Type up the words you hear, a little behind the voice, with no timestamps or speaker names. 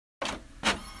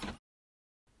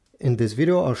In this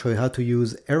video, I'll show you how to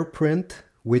use AirPrint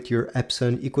with your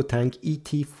Epson EcoTank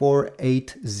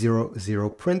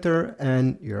ET-4800 printer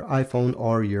and your iPhone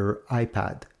or your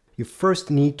iPad. You first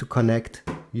need to connect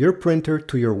your printer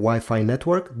to your Wi-Fi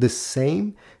network, the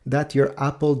same that your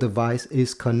Apple device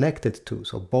is connected to.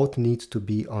 So both need to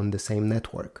be on the same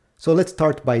network. So let's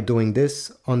start by doing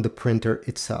this on the printer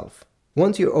itself.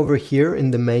 Once you're over here in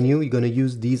the menu, you're going to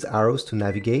use these arrows to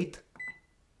navigate.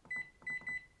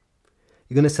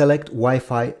 You're going to select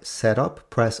Wi-Fi setup,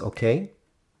 press OK.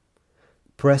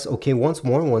 Press OK once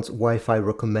more once Wi-Fi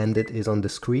recommended is on the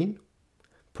screen.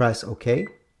 Press OK.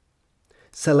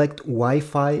 Select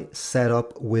Wi-Fi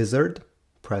setup wizard,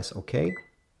 press OK.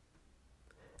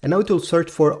 And now it will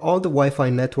search for all the Wi-Fi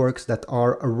networks that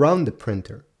are around the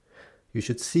printer. You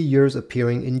should see yours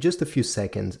appearing in just a few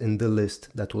seconds in the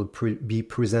list that will be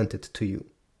presented to you.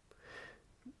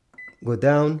 Go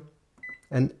down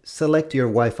and select your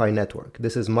Wi-Fi network.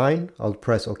 This is mine. I'll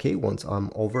press OK once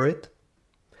I'm over it.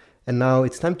 And now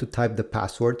it's time to type the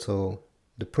password so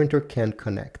the printer can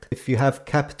connect. If you have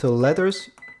capital letters,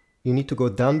 you need to go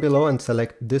down below and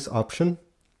select this option.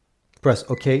 Press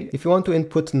OK. If you want to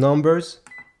input numbers,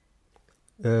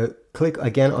 click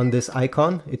again on this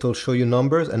icon. It will show you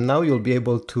numbers, and now you'll be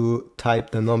able to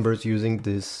type the numbers using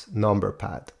this number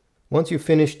pad. Once you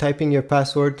finish typing your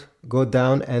password, go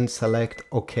down and select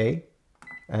OK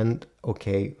and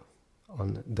OK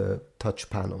on the touch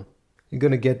panel. You're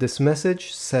going to get this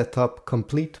message, setup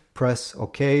complete, press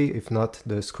OK. If not,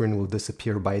 the screen will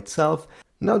disappear by itself.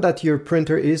 Now that your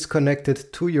printer is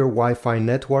connected to your Wi-Fi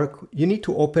network, you need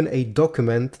to open a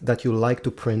document that you like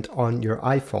to print on your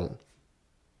iPhone.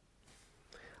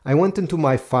 I went into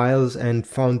my files and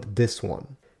found this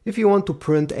one. If you want to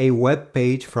print a web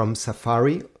page from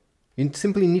Safari, you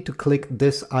simply need to click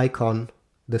this icon,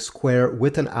 the square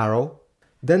with an arrow,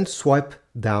 then swipe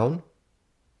down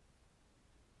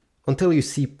until you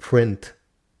see print.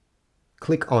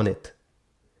 Click on it.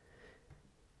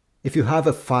 If you have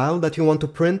a file that you want to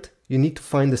print, you need to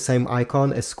find the same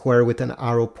icon, a square with an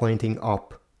arrow pointing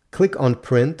up. Click on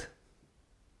print,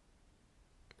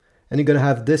 and you're going to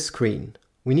have this screen.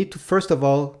 We need to first of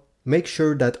all make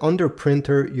sure that under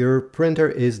printer, your printer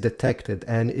is detected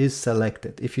and is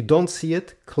selected. If you don't see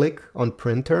it, click on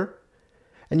printer.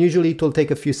 And usually it will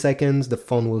take a few seconds. The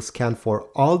phone will scan for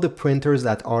all the printers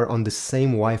that are on the same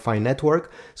Wi-Fi network.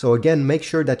 So again, make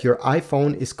sure that your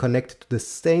iPhone is connected to the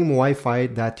same Wi-Fi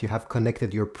that you have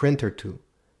connected your printer to.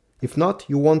 If not,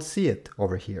 you won't see it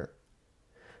over here.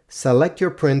 Select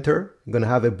your printer. You're going to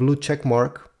have a blue check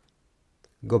mark.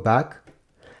 Go back.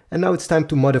 And now it's time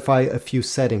to modify a few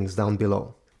settings down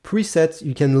below. Presets,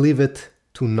 you can leave it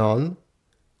to none.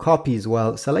 Copies,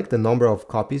 well, select the number of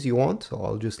copies you want, so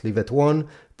I'll just leave it 1.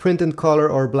 Print in color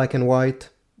or black and white,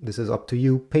 this is up to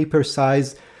you. Paper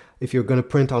size, if you're going to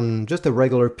print on just a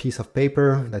regular piece of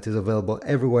paper that is available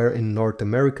everywhere in North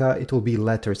America, it will be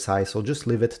letter size, so just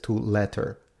leave it to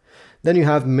letter. Then you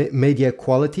have media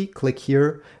quality, click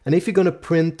here, and if you're going to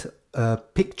print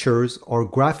pictures or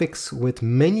graphics with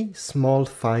many small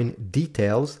fine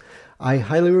details, I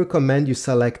highly recommend you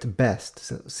select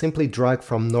best. Simply drag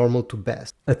from normal to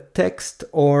best. A text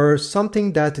or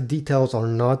something that details are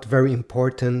not very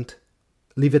important,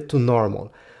 leave it to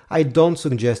normal. I don't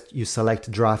suggest you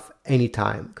select draft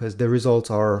anytime because the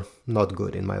results are not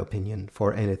good in my opinion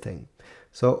for anything.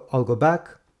 So I'll go back.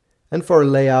 And for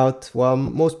layout, well,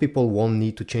 most people won't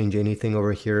need to change anything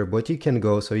over here, but you can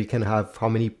go so you can have how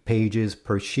many pages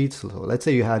per sheet. So let's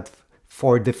say you had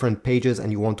 4 different pages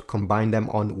and you want to combine them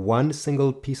on one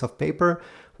single piece of paper.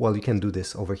 Well, you can do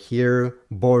this over here.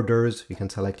 Borders, you can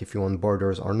select if you want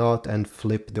borders or not, and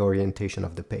flip the orientation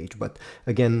of the page. But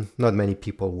again, not many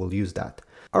people will use that.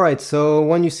 All right, so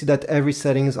when you see that every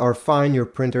settings are fine, your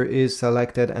printer is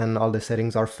selected and all the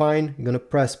settings are fine, you're gonna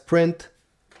press print,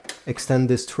 extend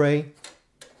this tray.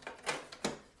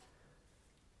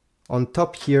 On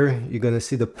top here, you're going to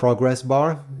see the progress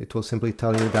bar. It will simply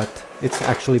tell you that it's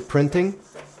actually printing.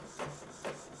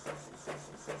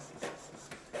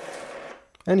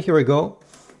 And here we go.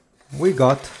 We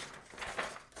got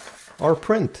our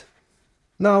print.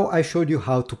 Now I showed you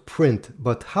how to print,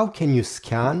 but how can you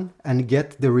scan and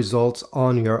get the results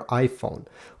on your iPhone?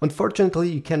 Unfortunately,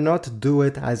 you cannot do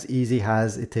it as easy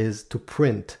as it is to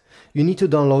print. You need to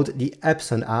download the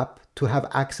Epson app to have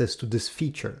access to this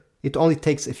feature. It only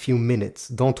takes a few minutes,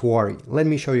 don't worry. Let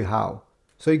me show you how.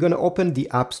 So you're going to open the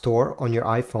App Store on your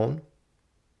iPhone.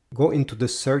 Go into the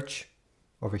search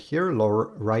over here,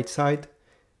 lower right side.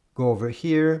 Go over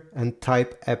here and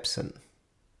type Epson.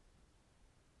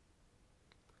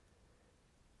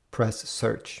 Press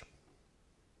search.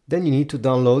 Then you need to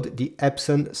download the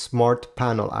Epson Smart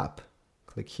Panel app.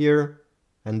 Click here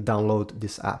and download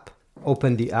this app.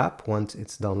 Open the app once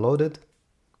it's downloaded.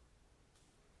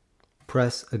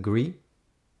 Press agree.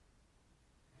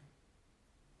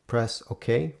 Press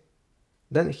OK.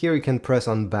 Then here you can press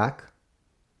on back.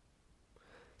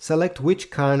 Select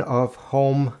which kind of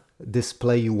home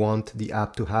display you want the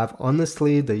app to have.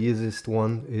 Honestly, the easiest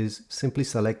one is simply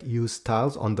select use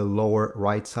tiles on the lower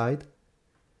right side.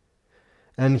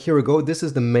 And here we go. This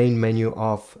is the main menu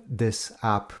of this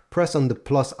app. Press on the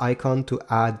plus icon to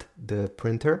add the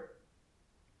printer.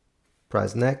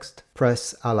 Press next.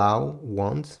 Press allow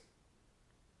once.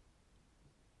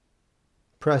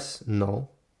 Press no.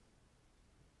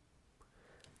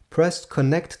 Press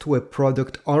connect to a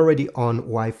product already on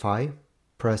Wi-Fi.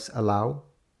 Press allow.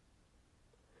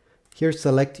 Here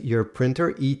select your printer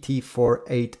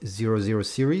ET-4800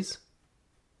 series.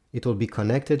 It will be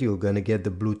connected. You're going to get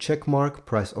the blue check mark.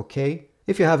 Press OK.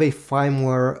 If you have a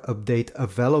firmware update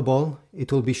available, it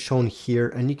will be shown here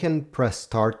and you can press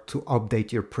start to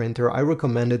update your printer. I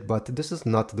recommend it, but this is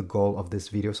not the goal of this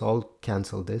video, so I'll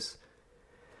cancel this.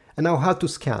 And now how to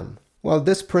scan. Well,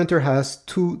 this printer has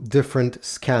two different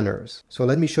scanners. So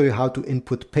let me show you how to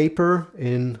input paper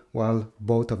in, well,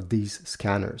 both of these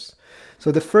scanners.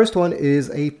 So the first one is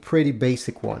a pretty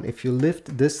basic one. If you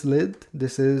lift this lid,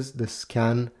 this is the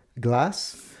scan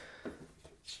glass.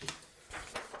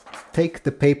 Take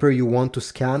the paper you want to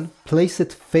scan, place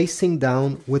it facing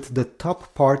down with the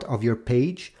top part of your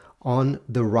page on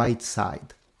the right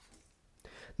side.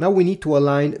 Now we need to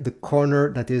align the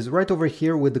corner that is right over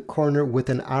here with the corner with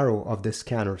an arrow of the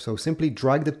scanner. So simply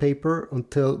drag the paper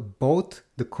until both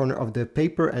the corner of the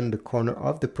paper and the corner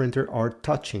of the printer are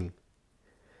touching.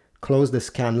 Close the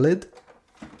scan lid.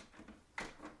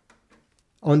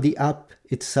 On the app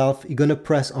itself, you're going to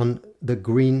press on the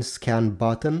green scan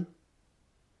button.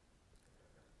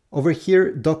 Over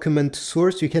here, document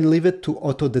source, you can leave it to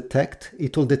auto detect.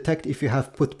 It will detect if you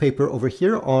have put paper over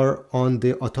here or on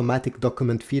the automatic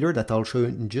document feeder that I'll show you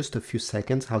in just a few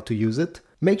seconds how to use it.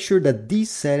 Make sure that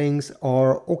these settings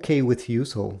are okay with you.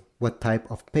 So what type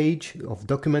of page of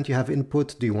document you have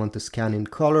input. Do you want to scan in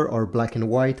color or black and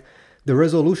white? The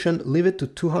resolution, leave it to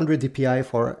 200 dpi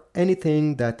for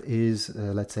anything that is,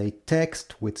 let's say,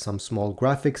 text with some small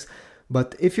graphics.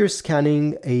 But if you're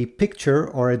scanning a picture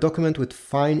or a document with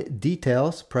fine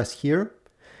details, press here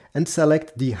and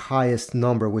select the highest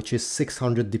number, which is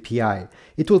 600 dpi.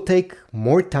 It will take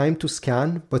more time to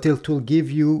scan, but it will give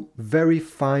you very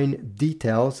fine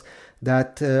details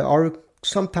that are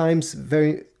sometimes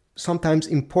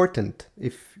important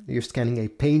if you're scanning a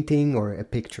painting or a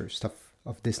picture, stuff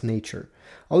of this nature.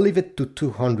 I'll leave it to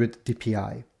 200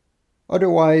 dpi.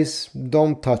 Otherwise,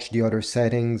 don't touch the other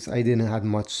settings. I didn't have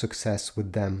much success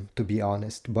with them, to be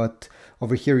honest. But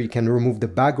over here you can remove the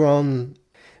background.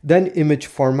 Then image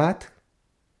format.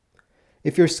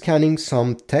 If you're scanning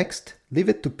some text, leave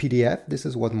it to PDF. This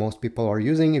is what most people are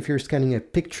using. If you're scanning a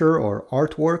picture or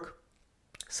artwork,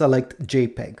 select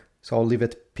JPEG. So I'll leave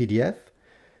it PDF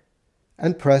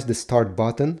and press the start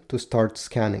button to start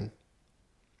scanning.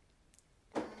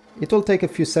 It will take a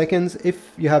few seconds.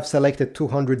 If you have selected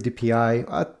 200 dpi,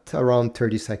 at around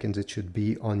 30 seconds it should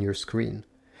be on your screen.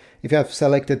 If you have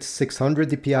selected 600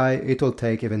 dpi, it will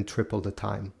take even triple the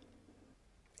time.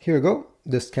 Here you go.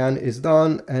 The scan is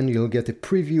done and you'll get a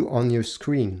preview on your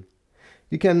screen.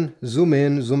 You can zoom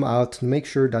in, zoom out to make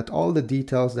sure that all the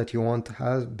details that you want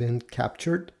have been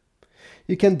captured.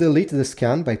 You can delete the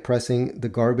scan by pressing the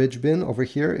garbage bin over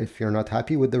here if you're not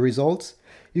happy with the results.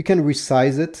 You can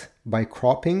resize it by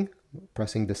cropping,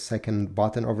 pressing the second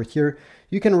button over here.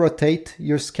 You can rotate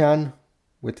your scan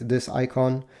with this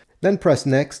icon, then press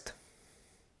next.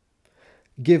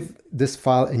 Give this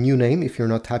file a new name if you're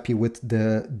not happy with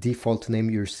the default name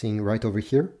you're seeing right over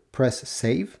here. Press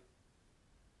save.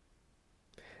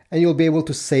 And you'll be able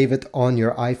to save it on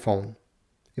your iPhone.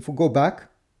 If we go back,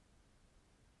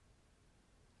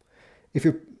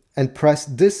 and press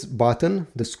this button,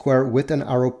 the square with an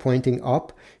arrow pointing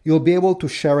up, you'll be able to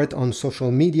share it on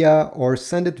social media or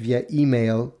send it via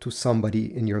email to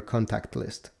somebody in your contact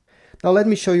list. Now let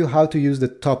me show you how to use the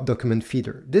top document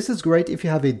feeder. This is great if you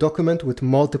have a document with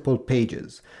multiple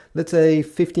pages, let's say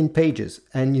 15 pages,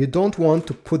 and you don't want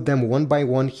to put them one by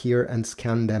one here and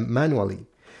scan them manually.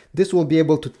 This will be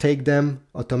able to take them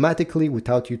automatically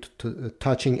without you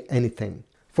touching anything.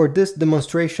 For this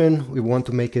demonstration, we want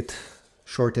to make it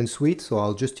short and sweet, so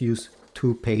I'll just use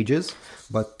 2 pages,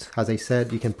 but as I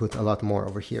said, you can put a lot more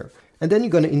over here. And then you're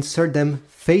going to insert them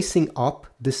facing up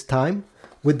this time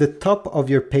with the top of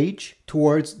your page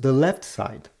towards the left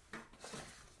side.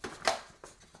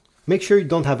 Make sure you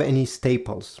don't have any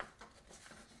staples.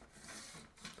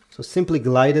 So simply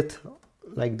glide it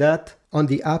like that. On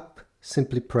the app,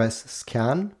 simply press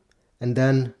scan, and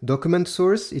then document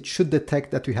source. It should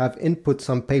detect that you have input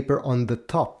some paper on the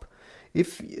top.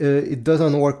 If it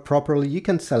doesn't work properly, you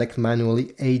can select manually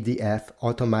ADF,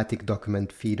 automatic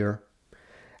document feeder.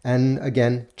 And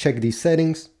again, check these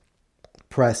settings,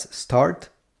 press start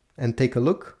and take a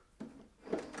look.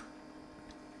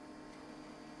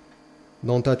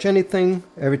 Don't touch anything,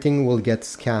 everything will get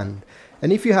scanned.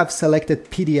 And if you have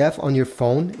selected PDF on your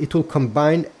phone, it will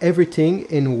combine everything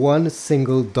in one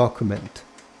single document.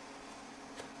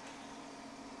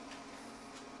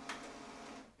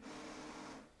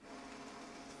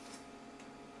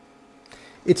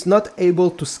 It's not able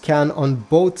to scan on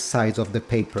both sides of the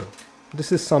paper.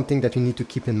 This is something that you need to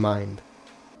keep in mind.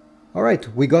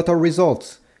 Alright, we got our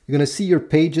results. You're going to see your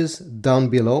pages down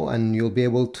below and you'll be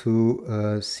able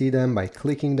to see them by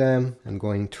clicking them and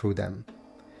going through them.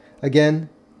 Again,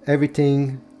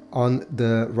 everything on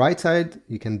the right side,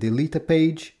 you can delete a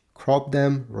page, crop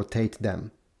them, rotate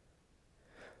them.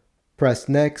 Press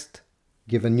next,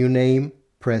 give a new name,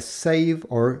 press save,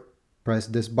 or press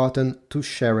this button to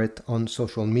share it on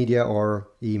social media or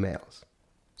emails.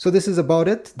 So this is about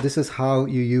it. This is how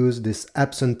you use this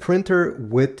Epson printer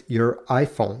with your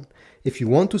iPhone. If you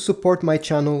want to support my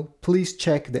channel, please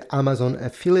check the Amazon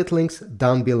affiliate links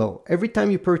down below. Every time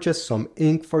you purchase some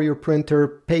ink for your printer,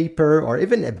 paper, or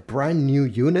even a brand new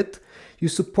unit, you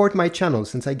support my channel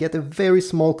since I get a very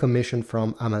small commission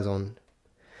from Amazon.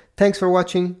 Thanks for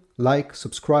watching, like,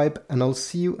 subscribe, and I'll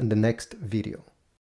see you in the next video.